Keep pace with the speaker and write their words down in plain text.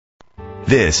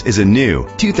This is a new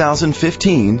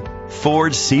 2015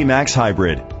 Ford C-Max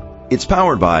Hybrid. It's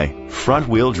powered by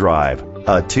front-wheel drive,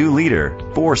 a 2-liter,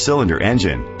 4-cylinder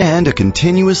engine, and a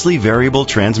continuously variable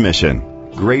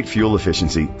transmission. Great fuel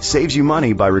efficiency saves you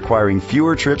money by requiring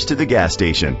fewer trips to the gas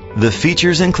station. The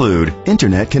features include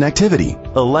internet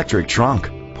connectivity, electric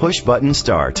trunk, push-button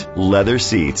start, leather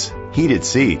seats, heated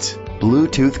seats,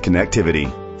 Bluetooth connectivity,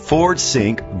 Ford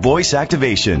Sync voice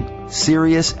activation,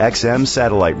 Sirius XM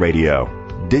satellite radio,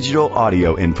 digital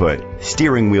audio input,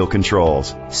 steering wheel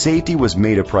controls. Safety was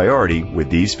made a priority with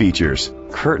these features: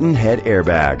 curtain head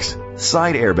airbags,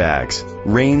 side airbags,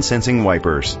 rain sensing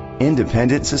wipers,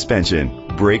 independent suspension,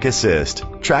 brake assist,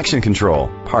 traction control,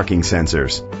 parking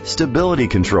sensors, stability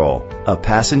control, a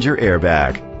passenger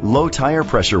airbag, low tire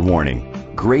pressure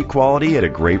warning. Great quality at a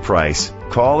great price.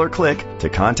 Call or click to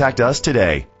contact us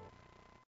today.